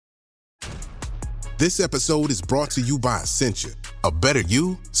This episode is brought to you by Essentia. A better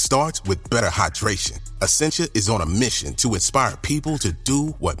you starts with better hydration. Essentia is on a mission to inspire people to do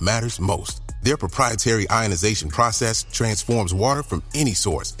what matters most. Their proprietary ionization process transforms water from any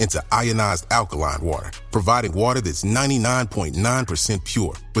source into ionized alkaline water, providing water that's 99.9%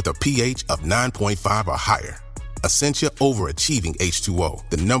 pure with a pH of 9.5 or higher. Essentia overachieving H2O,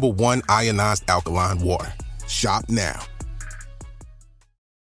 the #1 ionized alkaline water. Shop now.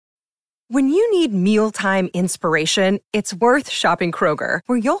 When you need mealtime inspiration, it's worth shopping Kroger,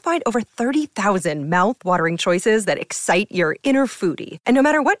 where you'll find over 30,000 mouth-watering choices that excite your inner foodie. And no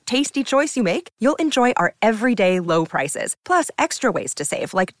matter what tasty choice you make, you'll enjoy our everyday low prices, plus extra ways to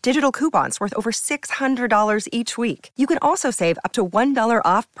save, like digital coupons worth over $600 each week. You can also save up to $1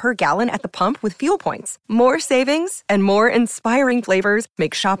 off per gallon at the pump with fuel points. More savings and more inspiring flavors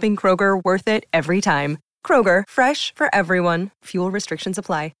make shopping Kroger worth it every time. Kroger, fresh for everyone. Fuel restrictions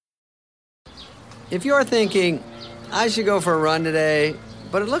apply. If you're thinking, I should go for a run today,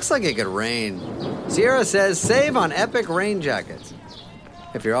 but it looks like it could rain, Sierra says save on Epic rain jackets.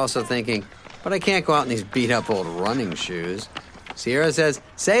 If you're also thinking, but I can't go out in these beat-up old running shoes, Sierra says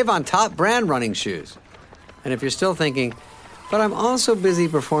save on top brand running shoes. And if you're still thinking, but I'm also busy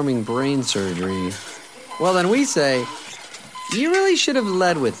performing brain surgery, well then we say, you really should have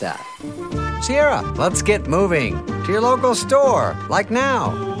led with that. Sierra, let's get moving to your local store, like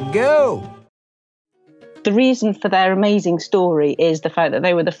now. Go! The reason for their amazing story is the fact that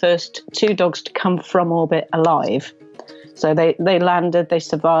they were the first 2 dogs to come from orbit alive. So they landed, they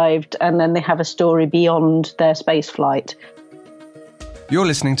survived, and then they have a story beyond their space flight. You're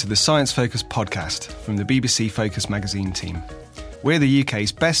listening to the Science Focus podcast from the BBC Focus magazine team. We're the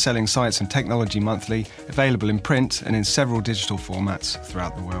UK's best-selling science and technology monthly, available in print and in several digital formats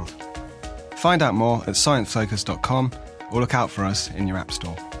throughout the world. Find out more at sciencefocus.com or look out for us in your app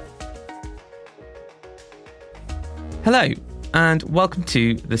store. Hello, and welcome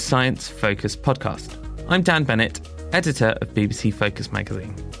to the Science Focus podcast. I'm Dan Bennett, editor of BBC Focus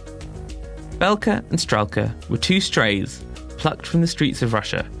magazine. Belka and Strelka were 2 strays plucked from the streets of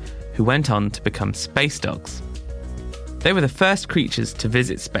Russia who went on to become space dogs. They were the first creatures to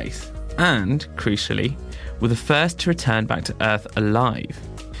visit space and, crucially, were the first to return back to Earth alive.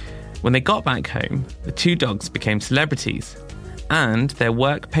 When they got back home, the 2 dogs became celebrities, and their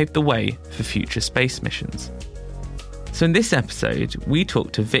work paved the way for future space missions. So in this episode, we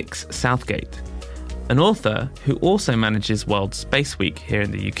talk to Vix Southgate, an author who also manages World Space Week here in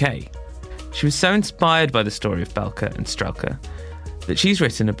the UK. She was so inspired by the story of Belka and Strelka that she's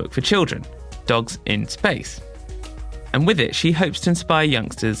written a book for children, Dogs in Space. And with it, she hopes to inspire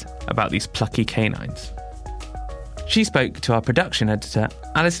youngsters about these plucky canines. She spoke to our production editor,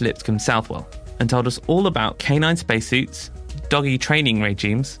 Alice Lipscomb-Southwell, and told us all about canine spacesuits, doggy training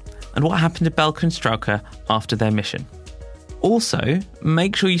regimes, and what happened to Belka and Strelka after their mission. Also,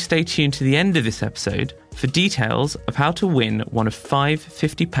 make sure you stay tuned to the end of this episode for details of how to win one of 5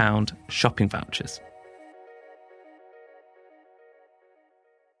 £50 shopping vouchers.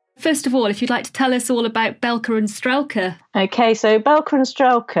 First of all, if you'd like to tell us all about Belka and Strelka. Okay, so Belka and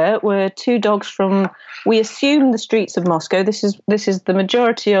Strelka were 2 dogs from, we assume, the streets of Moscow. This is the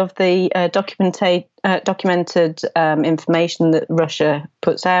majority of the documented information that Russia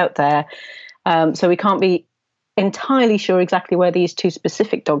puts out there. So we can't be entirely sure exactly where these 2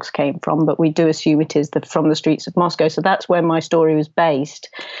 specific dogs came from, but we do assume it is from the streets of Moscow. So that's where my story was based.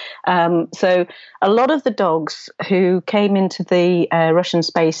 So a lot of the dogs who came into the Russian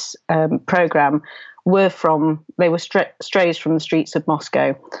space program were strays from the streets of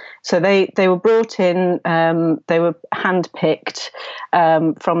Moscow. So they were brought in, they were handpicked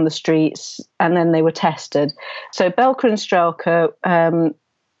from the streets, and then they were tested. So Belka and Strelka,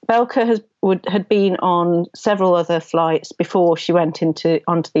 Belka had been on several other flights before she went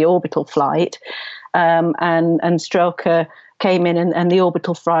onto the orbital flight, and Strelka came in, and the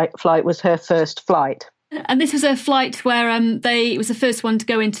orbital flight was her first flight. And this was a flight where it was the first one to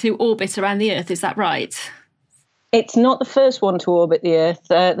go into orbit around the Earth, is that right? It's not the first one to orbit the Earth.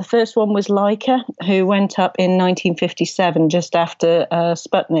 The first one was Laika, who went up in 1957, just after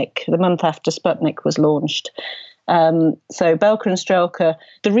Sputnik, the month after Sputnik was launched. So Belka and Strelka,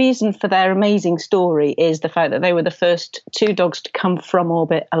 the reason for their amazing story is the fact that they were the first 2 dogs to come from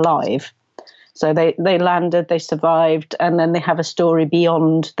orbit alive. So they landed, they survived, and then they have a story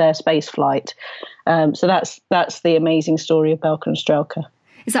beyond their space flight. So that's the amazing story of Belka and Strelka.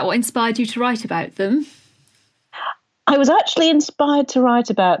 Is that what inspired you to write about them? I was actually inspired to write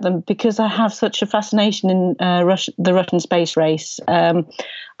about them because I have such a fascination in the Russian space race.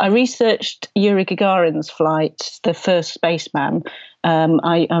 I researched Yuri Gagarin's flight, the first spaceman.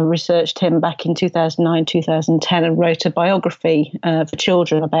 I researched him back in 2009, 2010 and wrote a biography for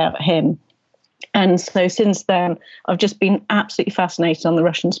children about him. And so since then, I've just been absolutely fascinated on the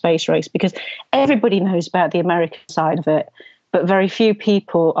Russian space race because everybody knows about the American side of it, but very few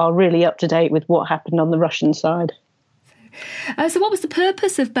people are really up to date with what happened on the Russian side. So what was the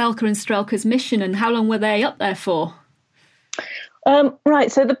purpose of Belka and Strelka's mission and how long were they up there for?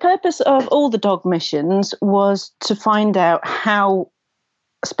 Right, so the purpose of all the dog missions was to find out how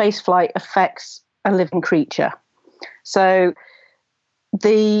spaceflight affects a living creature. So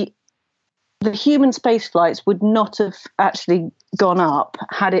the human space flights would not have actually gone up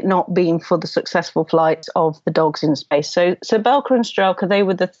had it not been for the successful flights of the dogs in space. So Belka and Strelka, they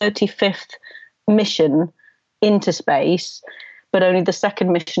were the 35th mission into space, but only the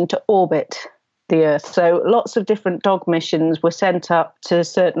second mission to orbit the Earth. So lots of different dog missions were sent up to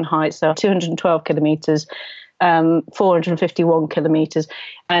certain heights, so 212 kilometres, 451 kilometres.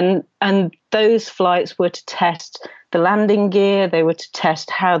 And those flights were to test the landing gear, they were to test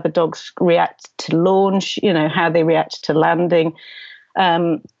how the dogs react to launch, how they react to landing.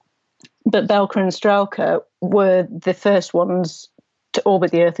 But Belka and Strelka were the first ones to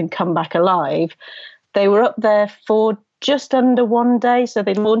orbit the Earth and come back alive. They were up there for just under 1 day. So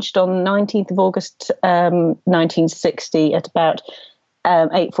they launched on 19th of August, 1960 at about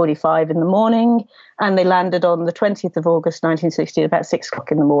 8:45 in the morning. And they landed on the 20th of August, 1960 at about 6 o'clock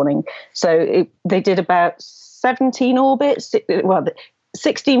in the morning. So they did about 17 orbits,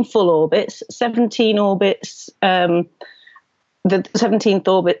 16 full orbits, 17 orbits. The 17th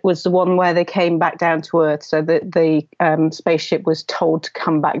orbit was the one where they came back down to Earth. So the spaceship was told to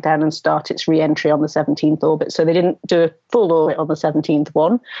come back down and start its re-entry on the 17th orbit. So they didn't do a full orbit on the 17th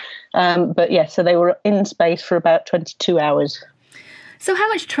one. So they were in space for about 22 hours. So how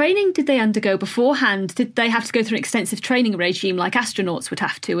much training did they undergo beforehand? Did they have to go through an extensive training regime like astronauts would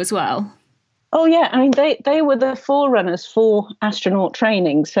have to as well? Oh, yeah. I mean, they were the forerunners for astronaut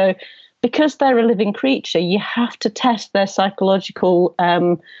training. So because they're a living creature, you have to test their psychological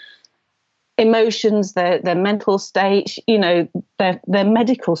emotions, their mental state, their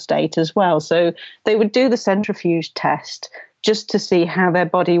medical state as well. So they would do the centrifuge test just to see how their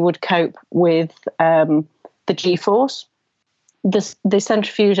body would cope with the G-force. The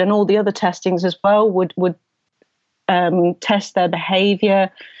centrifuge and all the other testings as well would test their behaviour.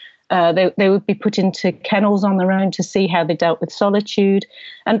 They would be put into kennels on their own to see how they dealt with solitude.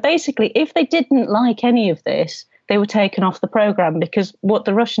 And basically, if they didn't like any of this, they were taken off the program because what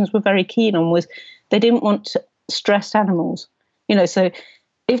the Russians were very keen on was they didn't want stressed animals. So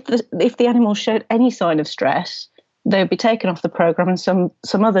if the animal showed any sign of stress, they would be taken off the program and some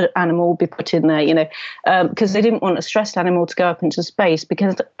other animal would be put in there, because they didn't want a stressed animal to go up into space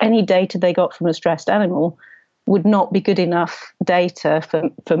because any data they got from a stressed animal would not be good enough data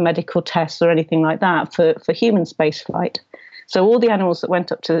for medical tests or anything like that for human space flight. So all the animals that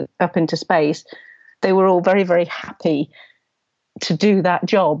went up into space, they were all very, very happy to do that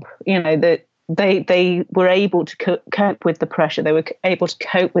job. That they were able to cope with the pressure. They were able to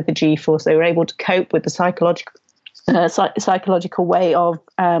cope with the G-force. They were able to cope with the psychological way of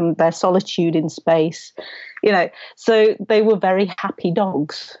their solitude in space. So they were very happy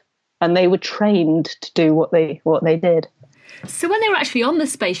dogs. And they were trained to do what they did. So when they were actually on the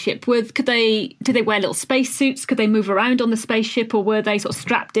spaceship, did they wear little spacesuits? Could they move around on the spaceship, or were they sort of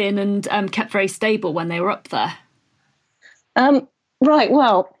strapped in and kept very stable when they were up there? Right.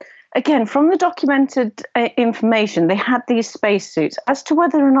 Well, again, from the documented information, they had these spacesuits. As to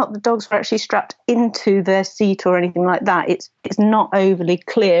whether or not the dogs were actually strapped into their seat or anything like that, it's not overly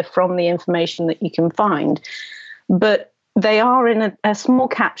clear from the information that you can find. But they are in a small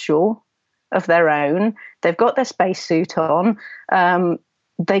capsule of their own. They've got their spacesuit on.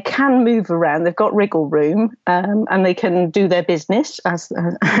 They can move around. They've got wriggle room, and they can do their business as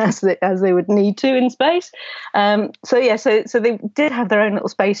they would need to in space. So they did have their own little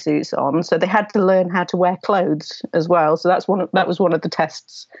spacesuits on. So they had to learn how to wear clothes as well. So that was one of the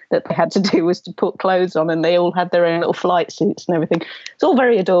tests that they had to do, was to put clothes on, and they all had their own little flight suits and everything. It's all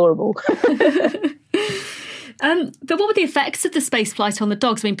very adorable. But what were the effects of the space flight on the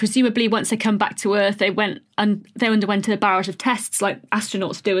dogs? I mean, presumably once they come back to Earth, they underwent a barrage of tests like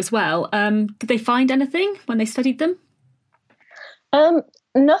astronauts do as well. Did they find anything when they studied them?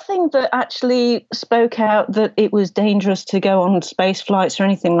 Nothing that actually spoke out that it was dangerous to go on space flights or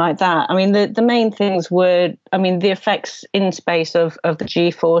anything like that. I mean, the main things were, the effects in space of the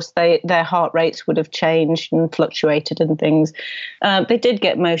G-force, their heart rates would have changed and fluctuated and things. They did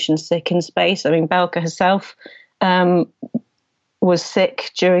get motion sick in space. I mean, Belka herself was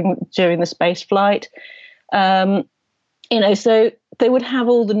sick during the space flight. So they would have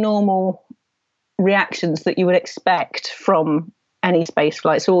all the normal reactions that you would expect from any space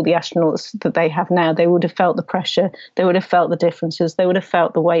flight. So all the astronauts that they have now, they would have felt the pressure, they would have felt the differences, they would have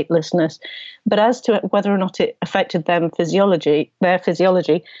felt the weightlessness. But as to whether or not it affected their physiology,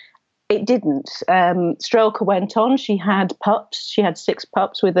 it didn't. Strelka went on. She had pups. She had 6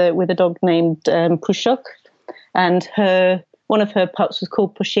 pups with a dog named Pushuk, and one of her pups was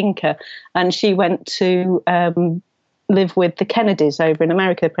called Pushinka, and she went to live with the Kennedys over in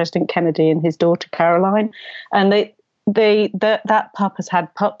America, President Kennedy and his daughter Caroline, and that pup has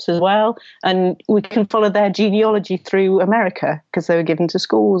had pups as well, and we can follow their genealogy through America because they were given to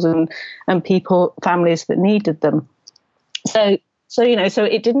schools and families that needed them. So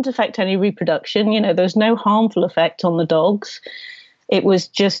it didn't affect any reproduction. There was no harmful effect on the dogs. It was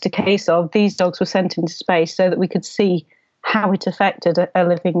just a case of these dogs were sent into space so that we could see how it affected a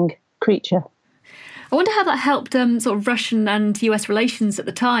living creature. I wonder how that helped sort of Russian and US relations at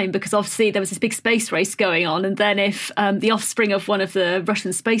the time, because obviously there was this big space race going on, and then if the offspring of one of the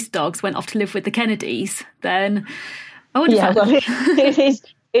Russian space dogs went off to live with the Kennedys, then I wonder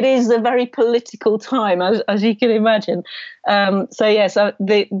it is a very political time, as you can imagine. So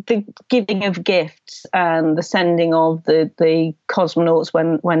the giving of gifts and the sending of the cosmonauts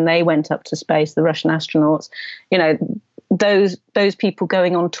when they went up to space, the Russian astronauts, those people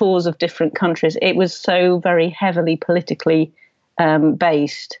going on tours of different countries, it was so very heavily politically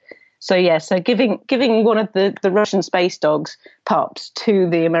based. So giving one of the Russian space dogs pups to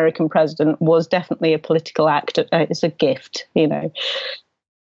the American president was definitely a political act. It's a gift, When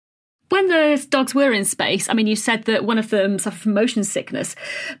the dogs were in space, you said that one of them suffered from motion sickness,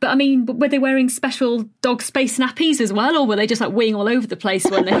 but were they wearing special dog space nappies as well, or were they just like weeing all over the place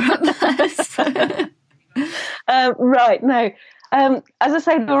when they were up there? Right, no. As I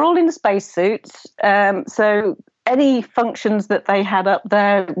say, they were all in spacesuits, so any functions that they had up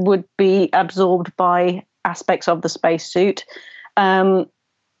there would be absorbed by aspects of the spacesuit.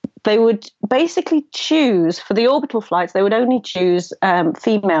 They would basically choose, for the orbital flights, they would only choose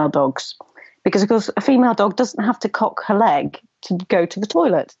female dogs, because, of course, a female dog doesn't have to cock her leg to go to the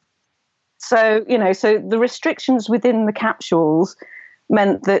toilet. So, so the restrictions within the capsules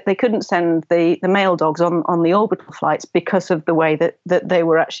meant that they couldn't send the male dogs on the orbital flights because of the way that they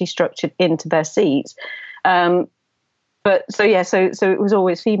were actually structured into their seats. So it was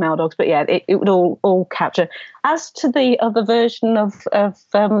always female dogs, but it would all capture. As to the other version of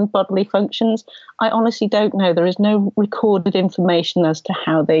bodily functions, I honestly don't know. There is no recorded information as to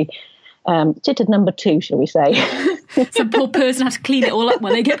how they did a number 2, shall we say. Some poor person has to clean it all up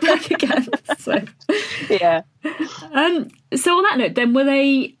when they get back again. So. Yeah. So on that note, then, were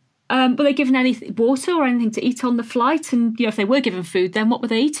they given any water or anything to eat on the flight? And if they were given food, then what were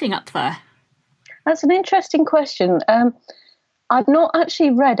they eating up there? That's an interesting question. I've not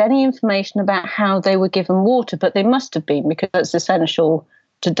actually read any information about how they were given water, but they must have been, because it's essential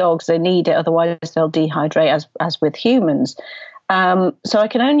to dogs. They need it, otherwise they'll dehydrate, as with humans. So I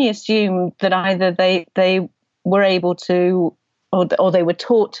can only assume that either they were able to, or they were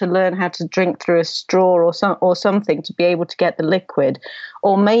taught to learn how to drink through a straw or something to be able to get the liquid,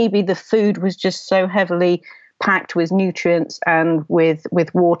 or maybe the food was just so heavily packed with nutrients and with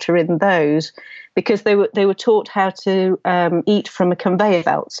water in those, because they were taught how to eat from a conveyor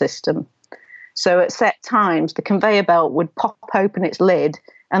belt system. So at set times, the conveyor belt would pop open its lid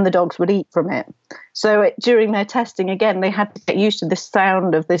and the dogs would eat from it. So during their testing, again, they had to get used to this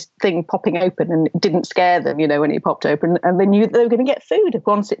sound of this thing popping open, and it didn't scare them, when it popped open, and they knew they were going to get food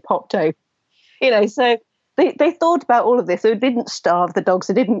once it popped open. So they thought about all of this. So it didn't starve the dogs.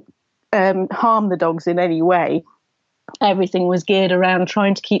 It didn't harm the dogs in any way. Everything was geared around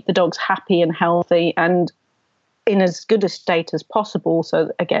trying to keep the dogs happy and healthy and in as good a state as possible, so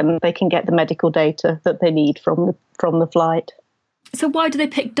that, again, they can get the medical data that they need from the flight. So why do they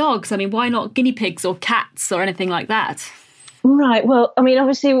pick dogs? Why not guinea pigs or cats or anything like that? Right. Well,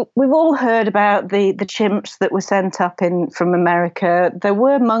 obviously, we've all heard about the chimps that were sent up from America. There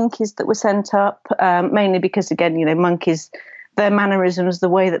were monkeys that were sent up, mainly because, again, monkeys, their mannerisms, the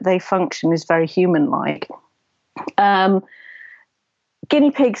way that they function is very human-like.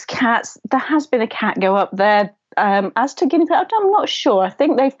 Guinea pigs, cats, there has been a cat go up there. As to guinea pigs, I'm not sure. I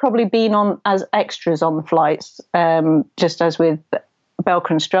think they've probably been on as extras on the flights, just as with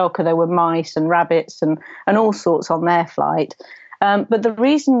Belka and Strelka, there were mice and rabbits and all sorts on their flight. But the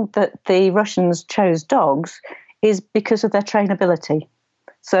reason that the Russians chose dogs is because of their trainability.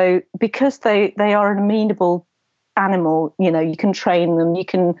 So because they are an amenable animal, you can train them,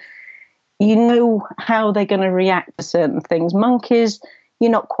 you know how they're going to react to certain things. Monkeys,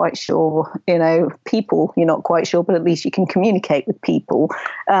 you're not quite sure, people, you're not quite sure, but at least you can communicate with people.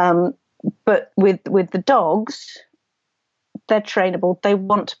 But with the dogs, they're trainable. They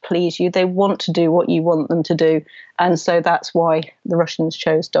want to please you. They want to do what you want them to do. And so that's why the Russians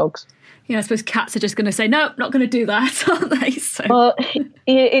chose dogs. Yeah, I suppose cats are just going to say, no, not going to do that, aren't they? So. Well,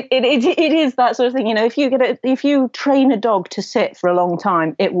 it is that sort of thing. If you train a dog to sit for a long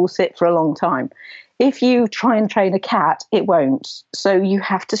time, it will sit for a long time. If you try and train a cat, it won't. So you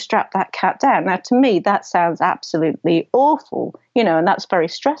have to strap that cat down. Now, to me, that sounds absolutely awful, and that's very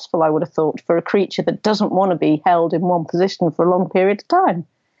stressful, I would have thought, for a creature that doesn't want to be held in one position for a long period of time.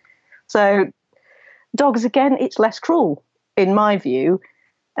 So dogs, again, it's less cruel, in my view.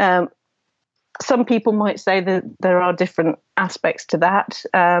 Some people might say that there are different aspects to that.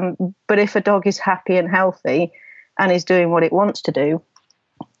 But if a dog is happy and healthy and is doing what it wants to do,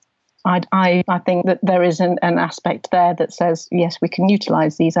 I think that there is an aspect there that says, yes, we can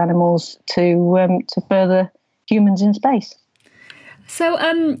utilise these animals to further humans in space. So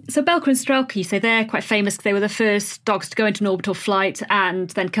Belka and Strelka, you say they're quite famous because they were the first dogs to go into an orbital flight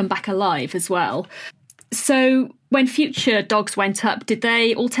and then come back alive as well. So when future dogs went up, did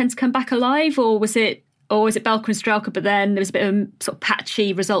they all tend to come back alive, or was it Belka and Strelka, but then there was a bit of sort of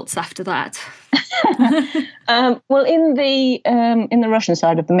patchy results after that? Well, in the Russian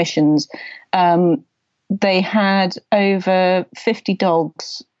side of the missions, they had over 50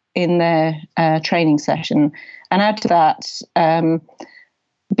 dogs in their training session, and out of that,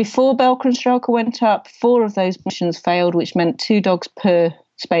 before Belka and Strelka went up, 4 of those missions failed, which meant 2 dogs per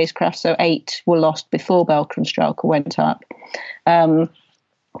spacecraft, so 8 were lost before Belka and Strelka went up. And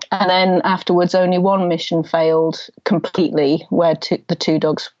then afterwards, only 1 mission failed completely, where the 2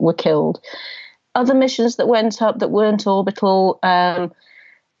 dogs were killed. Other missions that went up that weren't orbital, there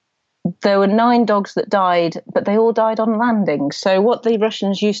were 9 dogs that died, but they all died on landing. So what the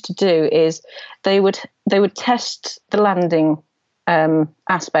Russians used to do is they would test the landing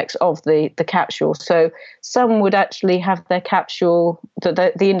aspects of the capsule. So some would actually have their capsule,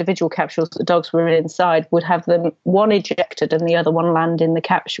 the individual capsules that the dogs were inside, would have them one ejected and the other one land in the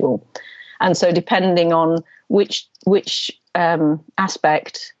capsule. And so depending on which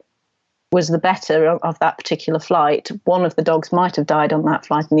aspect was the better of that particular flight, one of the dogs might have died on that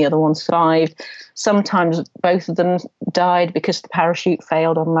flight and the other one survived. Sometimes both of them died because the parachute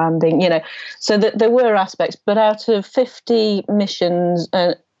failed on landing, So that there were aspects, but out of 50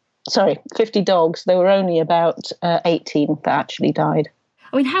 dogs, there were only about 18 that actually died.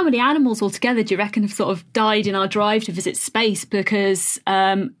 I mean, how many animals altogether do you reckon have sort of died in our drive to visit space? Because,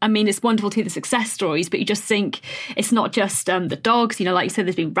 it's wonderful to hear the success stories, but you just think it's not just the dogs, like you said,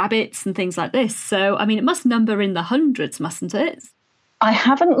 there's been rabbits and things like this. So, it must number in the hundreds, mustn't it? I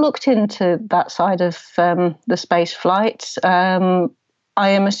haven't looked into that side of the space flight. I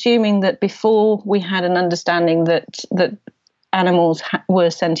am assuming that before we had an understanding that animals were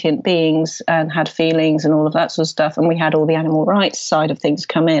sentient beings and had feelings and all of that sort of stuff, and we had all the animal rights side of things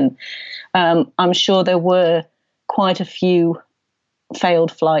come in, I'm sure there were quite a few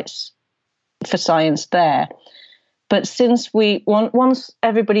failed flights for science there. But since once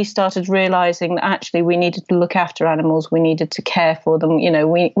everybody started realising that actually we needed to look after animals, we needed to care for them,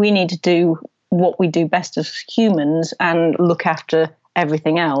 we need to do what we do best as humans and look after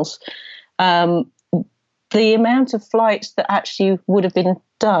everything else, the amount of flights that actually would have been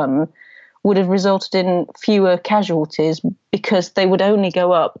done would have resulted in fewer casualties, because they would only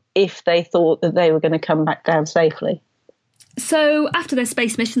go up if they thought that they were going to come back down safely. So after their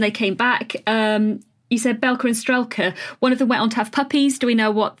space mission, they came back. You said Belka and Strelka. One of them went on to have puppies. Do we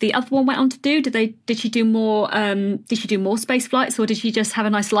know what the other one went on to do? Did she do more? Did she do more space flights, or did she just have a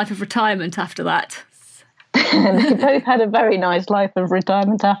nice life of retirement after that? They both had a very nice life of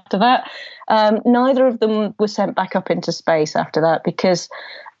retirement after that. Neither of them were sent back up into space after that, because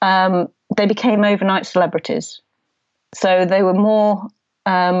they became overnight celebrities. So they were more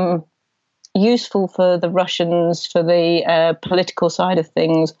useful for the Russians, for the political side of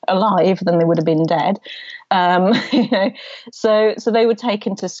things, alive than they would have been dead. So they were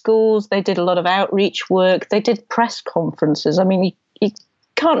taken to schools. They did a lot of outreach work. They did press conferences. You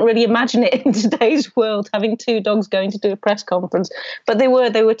can't really imagine it in today's world, having 2 dogs going to do a press conference, but they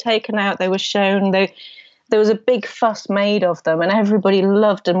were taken out, they were shown, there was a big fuss made of them, and everybody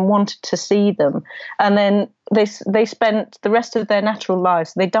loved and wanted to see them. And then they spent the rest of their natural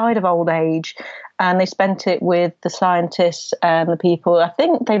lives. They died of old age, and they spent it with the scientists and the people. I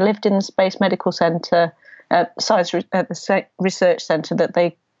think they lived in the Space Medical Centre, Science Research Centre that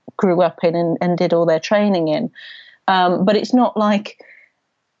they grew up in and did all their training in. But it's not like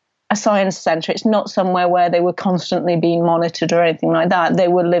a science centre. It's not somewhere where they were constantly being monitored or anything like that. They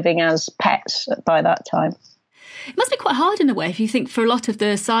were living as pets by that time. It must be quite hard in a way, if you think, for a lot of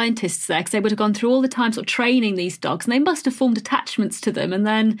the scientists there, because they would have gone through all the time sort of training these dogs, and they must have formed attachments to them. And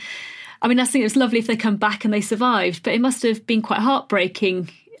then, I mean, I think it's lovely if they come back and they survived, but it must have been quite heartbreaking,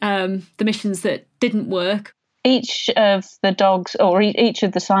 the missions that didn't work. Each of the dogs, or each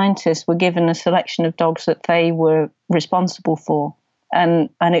of the scientists, were given a selection of dogs that they were responsible for. And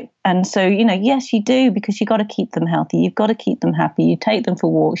so, you know, yes, you do, because you've got to keep them healthy. You've got to keep them happy. You take them for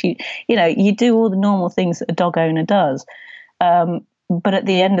walks. You do all the normal things that a dog owner does. But at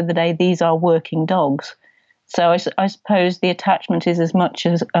the end of the day, these are working dogs. So I suppose the attachment is as much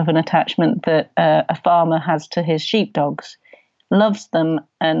of an attachment that a farmer has to his sheepdogs. Loves them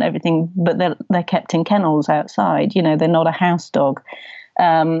and everything, but they're kept in kennels outside. You know, they're not a house dog.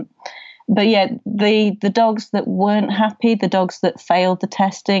 But yeah, the dogs that weren't happy, the dogs that failed the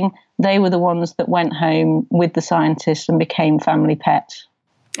testing, they were the ones that went home with the scientists and became family pets.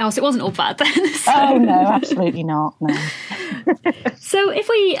 Oh, so it wasn't all bad then. So. Oh, no, absolutely not, no. So if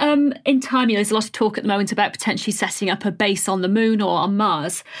we, in time, you know, there's a lot of talk at the moment about potentially setting up a base on the moon or on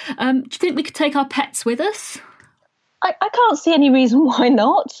Mars. Do you think we could take our pets with us? I can't see any reason why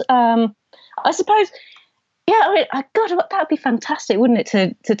not. I suppose... Yeah, I mean, God, that would be fantastic, wouldn't it,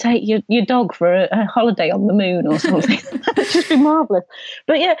 to take your dog for a holiday on the moon or something? That would just be marvellous.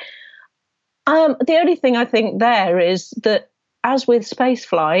 But yeah, the only thing I think there is that, as with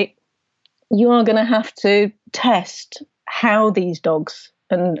spaceflight, you are going to have to test how these dogs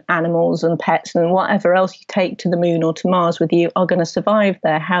and animals and pets and whatever else you take to the moon or to Mars with you are going to survive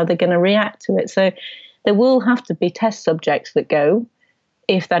there, how they're going to react to it. So there will have to be test subjects that go,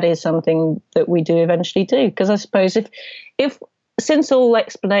 if that is something that we do eventually do. Because I suppose if since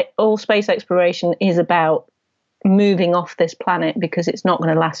all space exploration is about moving off this planet because it's not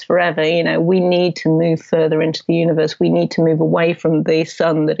going to last forever, you know, we need to move further into the universe. We need to move away from the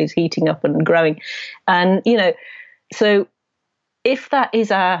sun that is heating up and growing. And, you know, so if that is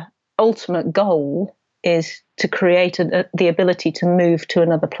our ultimate goal, is to create the ability to move to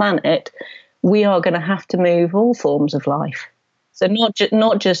another planet, we are going to have to move all forms of life. So not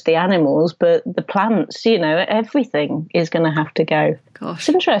just the animals, but the plants, you know, everything is going to have to go. Gosh. It's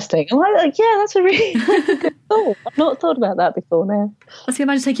interesting. I'm like, yeah, that's a really good thought. I've not thought about that before now. I can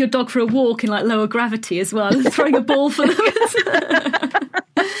imagine taking your dog for a walk in like lower gravity as well, and throwing a ball for them.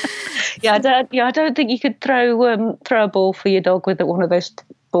 I don't think you could throw a ball for your dog with one of those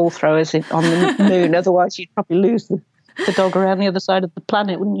ball throwers on the moon. Otherwise, you'd probably lose the dog around the other side of the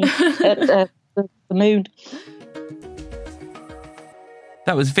planet, wouldn't you? The moon.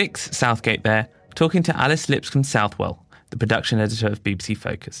 That was Vix Southgate there, talking to Alice Lipscomb Southwell, the production editor of BBC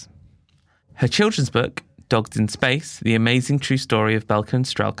Focus. Her children's book, Dogs in Space, The Amazing True Story of Belka and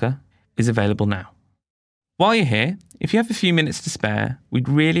Strelka, is available now. While you're here, if you have a few minutes to spare, we'd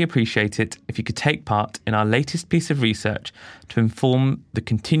really appreciate it if you could take part in our latest piece of research to inform the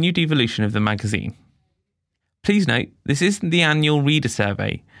continued evolution of the magazine. Please note, this isn't the annual reader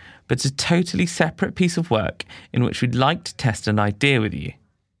survey, but it's a totally separate piece of work in which we'd like to test an idea with you.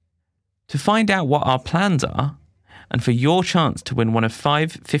 To find out what our plans are, and for your chance to win one of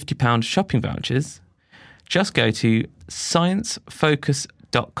 5 £50 shopping vouchers, just go to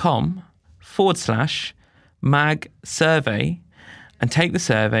sciencefocus.com/mag survey and take the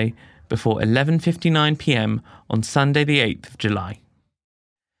survey before 11:59 p.m. on Sunday the 8th of July.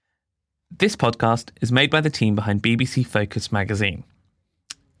 This podcast is made by the team behind BBC Focus magazine.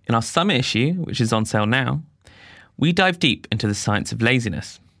 In our summer issue, which is on sale now, we dive deep into the science of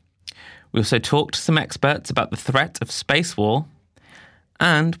laziness. We also talk to some experts about the threat of space war,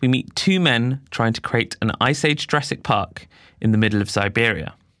 and we meet 2 men trying to create an Ice Age Jurassic Park in the middle of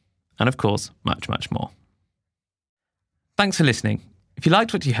Siberia. And of course, much, much more. Thanks for listening. If you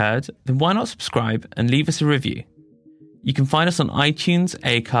liked what you heard, then why not subscribe and leave us a review? You can find us on iTunes,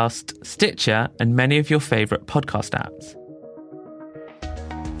 Acast, Stitcher, and many of your favourite podcast apps.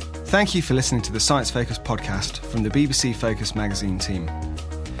 Thank you for listening to the Science Focus podcast from the BBC Focus magazine team.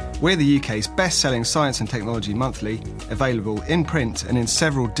 We're the UK's best-selling science and technology monthly, available in print and in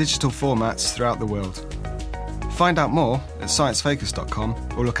several digital formats throughout the world. Find out more at sciencefocus.com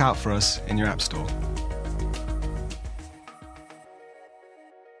or look out for us in your app store.